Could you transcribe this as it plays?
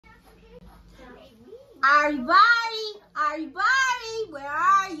Everybody, where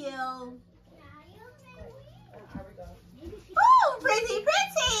are you? Ooh, pretty.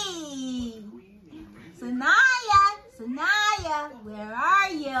 Sanaya, where are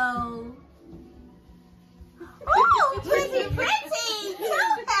you? Ooh, pretty. Two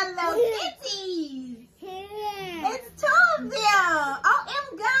Hello Kitties. It's two of them. Oh,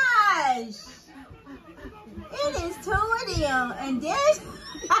 gosh. It is two of them. And there's...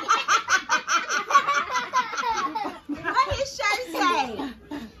 What his shirt say?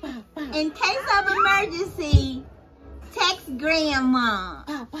 In case of emergency, text grandma.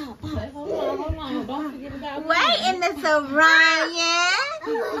 Hold on. Don't forget about Wait, and it's Orion,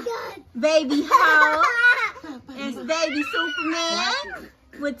 baby Hulk, and baby Superman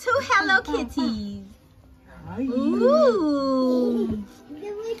with two Hello Kitties. Ooh.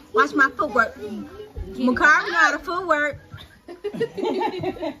 Watch my footwork. Makari know how to footwork.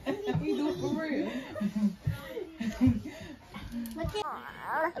 You do for real.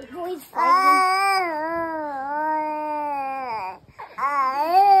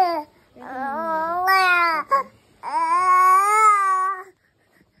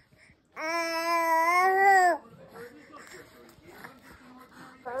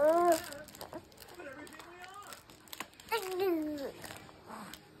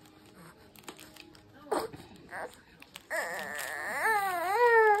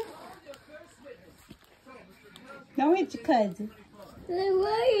 Don't hit your cousin.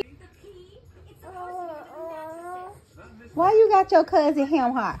 Why you got your cousin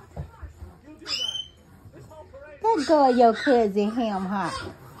ham hot? Let go of your cousin ham hot.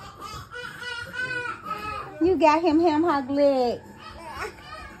 You got him ham hot leg.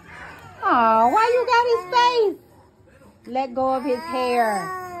 Oh, why you got his face? Let go of his hair.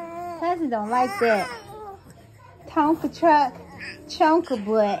 Cousin don't like that. Tonka truck, chonka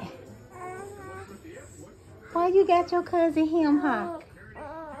butt. Why you got your cousin ham hock?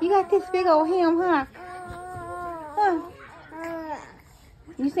 You got this big old ham hock. Huh?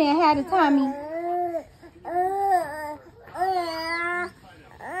 You saying hi to Tommy?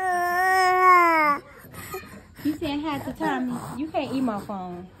 You saying hi to Tommy? You can't eat my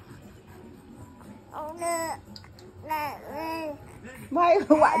phone. Why?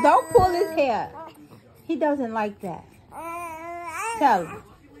 Don't pull his hair. He doesn't like that. Tell him.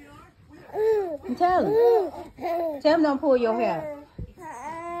 Tell him. Tell him don't pull your hair.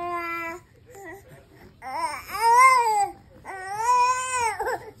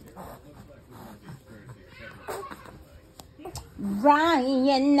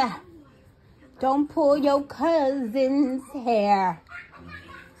 Ryan, don't pull your cousin's hair.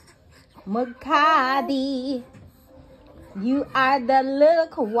 Makadi, you are the little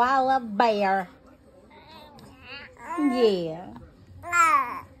koala bear. Yeah.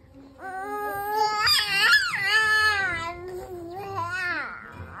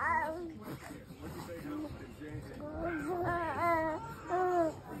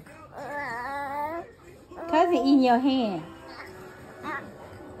 Cousin eating your hand.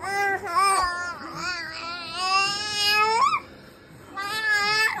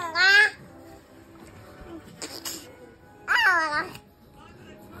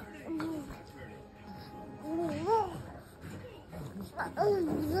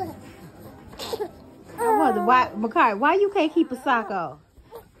 Makari, why you can't keep a sock off?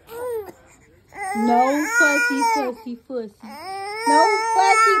 No fussy. No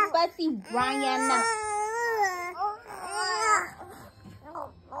fussy, Brian.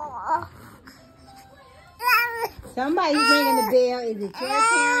 Somebody's ringing the bell. Is it your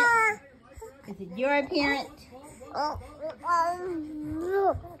parent? Is it your parent?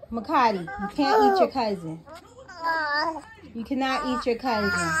 Makari, you can't eat your cousin. You cannot eat your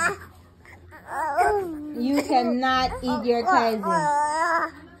cousin. You cannot eat your cousin.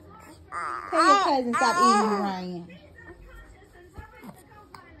 Tell your cousin stop eating you, Ryan.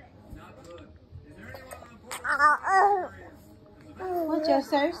 What's your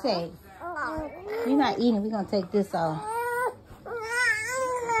sir say? You're not eating. We're going to take this off.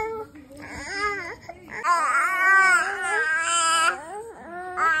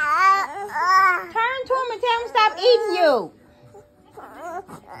 Turn to him and tell him stop eating you.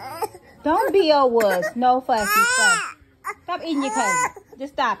 Don't be a wuss. No fussy. Stop eating your cousin.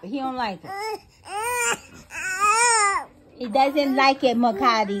 Just stop it. He don't like it. He doesn't like it,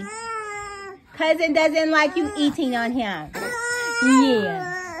 Makati. Cousin doesn't like you eating on him.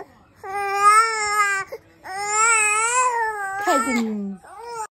 Yeah. Cousins.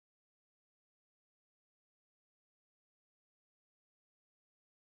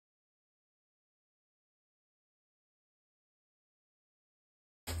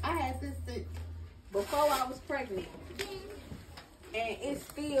 I had this before I was pregnant. And it's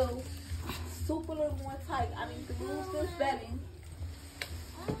still super little more tight. I need to lose this belly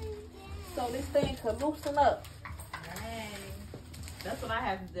so this thing could loosen up. Dang. That's what I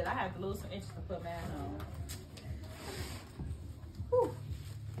have to do. I have to lose some inches to put mine on. Whew.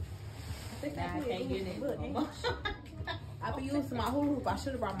 I think Nah, I can't get it. Look, I be using my hula hoop. I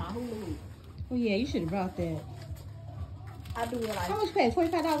should have brought my hula hoop. Oh yeah, you should have brought that. I do it like, How much you pay? $45 for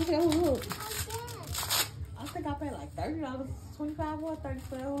that hula hoop? I think I paid like $30, 25 or 30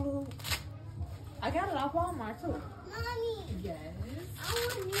 for that hula hoop. I got it off Walmart too. Mommy, Yes. I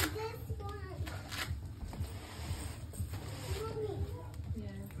want to use this one. Mommy,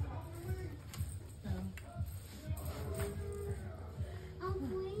 I'm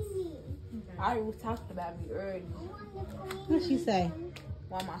cleaning. I already talked about me earlier. What'd she say?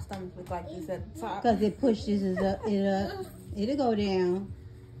 Why my stomach look like this at the top. Because it pushes it up. It'll go down.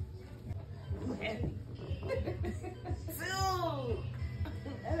 Heavy.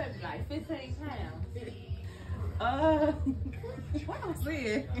 That be like 15 pounds. What I'm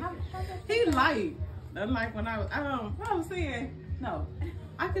saying? He light. Like when what I was saying, no.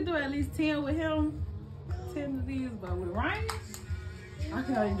 I could do at least 10 with him. 10 of these, but with Ryan, I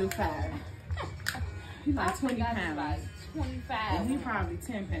can only do 5. He's like 20 pounds. Like 25. And he probably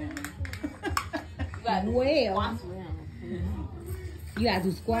 10 pounds. You gotta do Well. squats with him. You gotta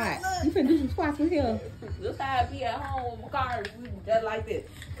do squats. You finna do some squats with him. This how I be at home with my car, just like this.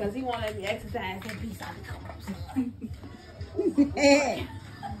 Because he won't let me exercise in peace. I be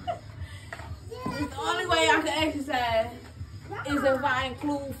the only way I can exercise is if I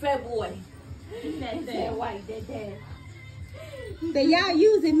include February. That white, that dad. So y'all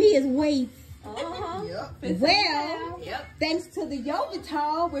using me as weights. Yep. Well, Yep. thanks to the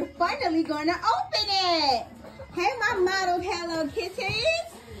Yovital, we're finally gonna open it. Hey, my model Hello Kitties.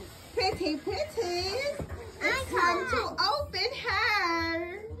 Pretty pretties. I come to open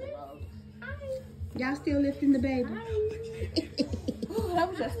her. Y'all still lifting the baby? Ooh, that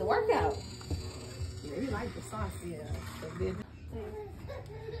was just a workout. Yeah, he like the sauce, yeah. Mommy,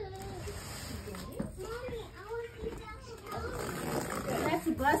 I want to see that. Let's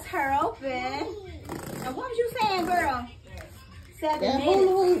bust her open. And what was you saying, girl? 7 That minutes.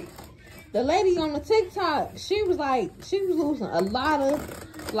 hula hoop. The lady on the TikTok, she was losing a lot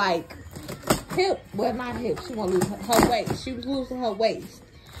of like not hip. She want to lose her waist. She was losing her waist,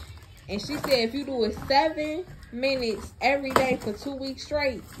 and she said if you do it 7 minutes every day for 2 weeks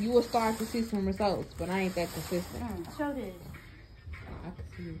straight, you will start to see some results. But I ain't that consistent. Show this. I can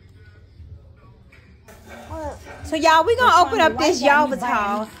see. So y'all, we're gonna open up this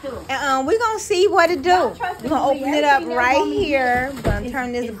Yovital, and we're gonna see what it do. We're gonna open it up right here. We're gonna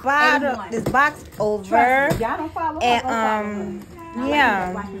turn this box over, and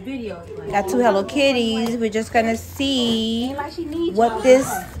yeah, got 2 Hello Kitties. We're just gonna see what this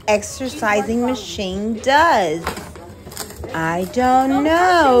exercising machine does. I don't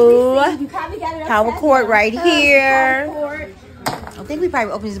know. Power cord right here. I think we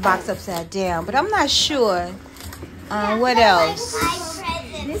probably opened this box upside down, but I'm not sure. What else?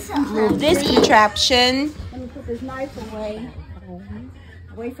 Move this contraption. Let me put this knife away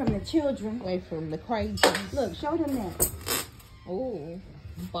from the children. Away from the crazy. Look, show them that. Oh,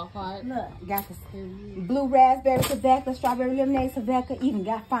 Buckheart. Look, got the blue raspberry Saveca, strawberry lemonade Saveca, even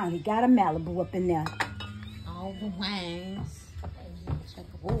got a Malibu up in there. All the wines.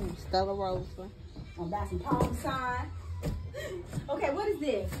 Ooh, Stella Rosa. I'm buy some palm sign. Okay, what is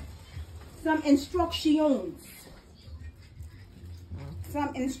this? Some instructions.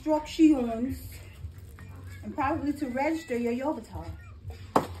 And probably to register your Yovital.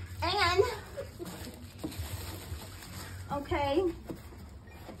 And okay,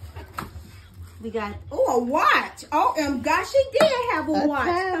 we got a watch. Oh, gosh, she did have a watch.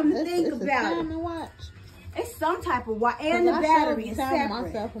 Come to think about it, Watch. it's some type of watch, and the battery is separate.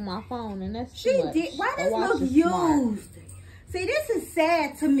 Myself on my phone, and that's She did. Why does it look used? See, this is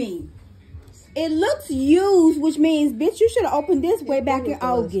sad to me. It looks used, which means, bitch, you should have opened this way back in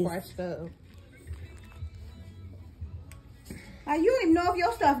August. Now, you don't even know if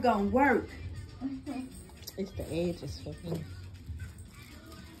your stuff gonna work. It's the edges for me.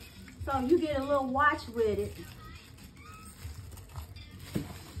 So you get a little watch with it.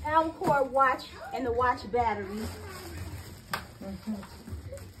 Power cord watch and the watch battery.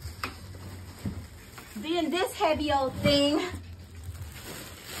 Then this heavy old thing.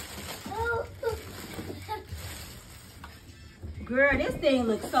 Girl, this thing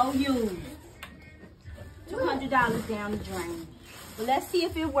looks so used. $200 down the drain. But let's see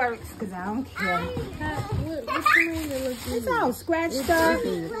if it works, because I don't care. What's the name that looks It's all scratched It's up. a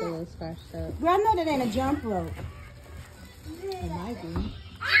little scratched up. Girl, I know that ain't a jump rope. It might be.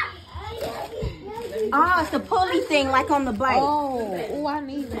 Oh, it's the pulley thing like on the bike. Oh, I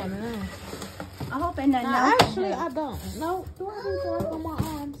need one of them. I hope ain't nothing No, else. actually, I don't. No, do I need to work on my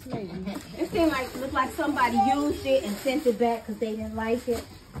arms? Maybe. It seemed like looked like somebody used it and sent it back because they didn't like it.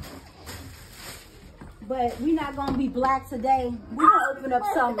 But we're not gonna be black today. We're gonna open up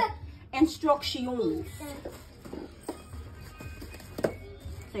some instructions.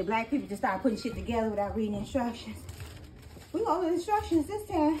 Say black people just start putting shit together without reading instructions. We gonna read instructions this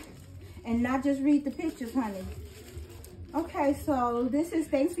time and not just read the pictures, honey. Okay, so this is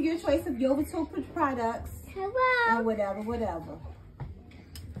thanks for your choice of Yovital products. Hello. And whatever.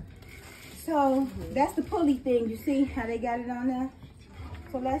 So that's the pulley thing. You see how they got it on there?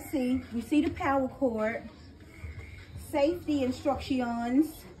 So let's see. You see the power cord. Safety instructions.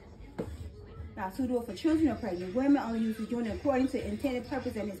 Not suitable for children or pregnant women. Only use the unit according to intended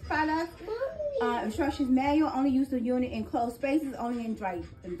purpose and its product. Instructions manual. Only use the unit in closed spaces. Only in dry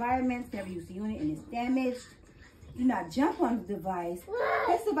environments. Never use the unit and it's damaged. Do not jump on the device.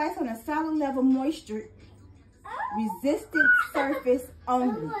 Place the device on a solid level moisture resistant surface Oh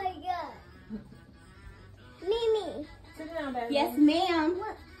only. my god. Mimi. Yes, ma'am.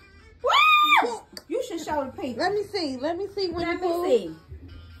 What? You should show the people. Let me see. Let me see when Let you pull. me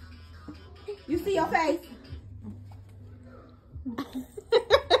see. You see your face? You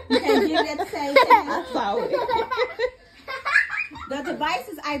can't get it at the same time. I saw it. The device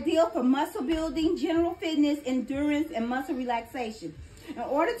is ideal for muscle building, general fitness, endurance, and muscle relaxation. In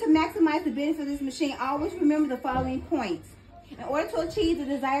order to maximize the benefit of this machine, always remember the following points. In order to achieve the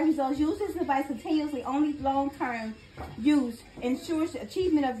desired results, use this device continuously. Only long-term use ensures the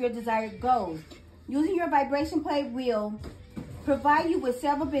achievement of your desired goals. Using your vibration plate will provide you with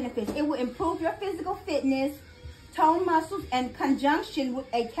several benefits. It will improve your physical fitness, tone muscles, and conjunction with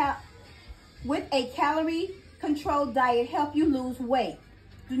a calorie-controlled diet help you lose weight.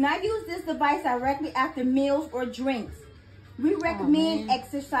 Do not use this device directly after meals or drinks. We recommend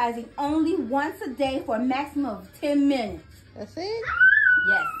exercising only once a day for a maximum of 10 minutes. That's it?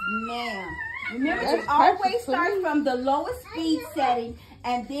 Yes, ma'am. Remember That's to always perfect for start me. from the lowest speed setting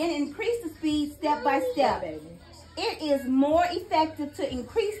and then increase the speed step by step. It is more effective to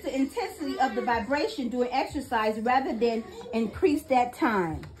increase the intensity of the vibration during exercise rather than increase that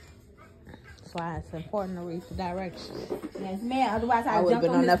time. That's why it's important to read the directions. Yes, ma'am. Otherwise, I I'll would have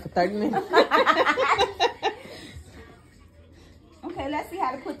jump been on this. that for 30 minutes. Okay, let's see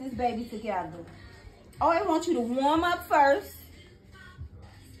how to put this baby together. Oh, I want you to warm up first.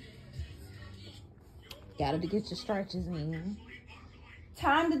 Gotta get your stretches in.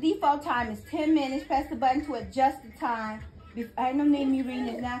 The default time is 10 minutes. Press the button to adjust the time. I ain't no need me reading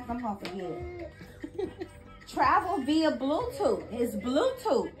this now because I'm going to forget. Travel via Bluetooth. It's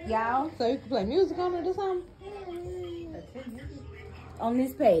Bluetooth, y'all. So you can play music on it or something? On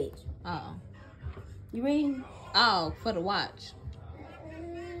this page. Oh. You reading? Oh, for the watch.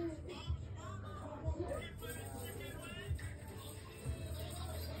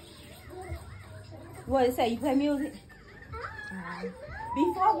 What did it say? You play music?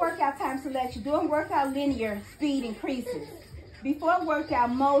 Before workout time selection, during workout linear, speed increases. Before workout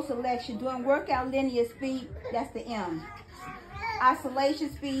mode selection, during workout linear speed, that's the M.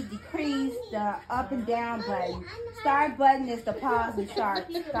 Oscillation speed decrease, the up and down button. Start button is the pause and start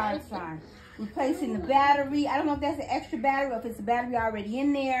sign. Replacing the battery. I don't know if that's an extra battery or if it's a battery already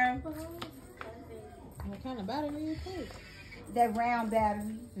in there. What kind of battery do you take? That round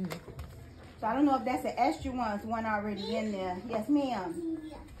battery. So I don't know if that's an extra one, it's one already in there. Yes, ma'am.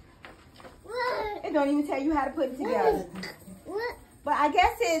 It don't even tell you how to put it together. But I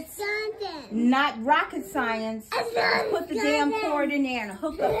guess it's not rocket science. Just put the damn cord in there and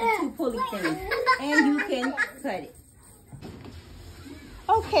hook up the two pulley things. And you can cut it.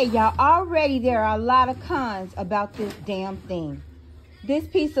 Okay, y'all, already there are a lot of cons about this damn thing. This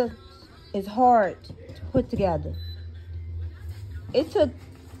piece is hard to put together. It took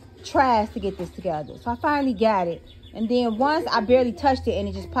tries to get this together. So I finally got it. And then once I barely touched it and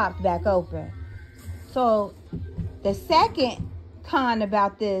it just popped back open. So the second con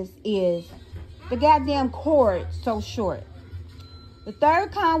about this is the goddamn cord so short. The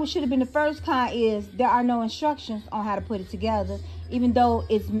third con, which should have been the first con, is there are no instructions on how to put it together, even though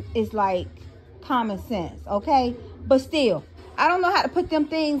it's like common sense, okay? But still, I don't know how to put them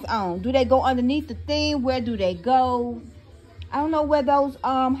things on. Do they go underneath the thing? Where do they go? I don't know where those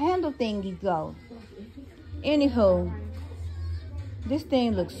handle thingies go. Anywho, this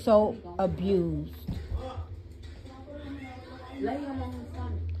thing looks so abused.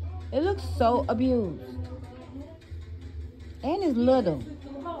 It looks so abused. And it's little.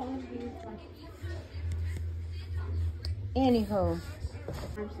 Anywho.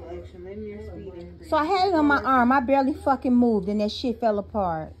 So I had it on my arm. I barely fucking moved and that shit fell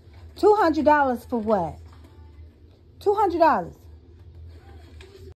apart. $200 for what? $200.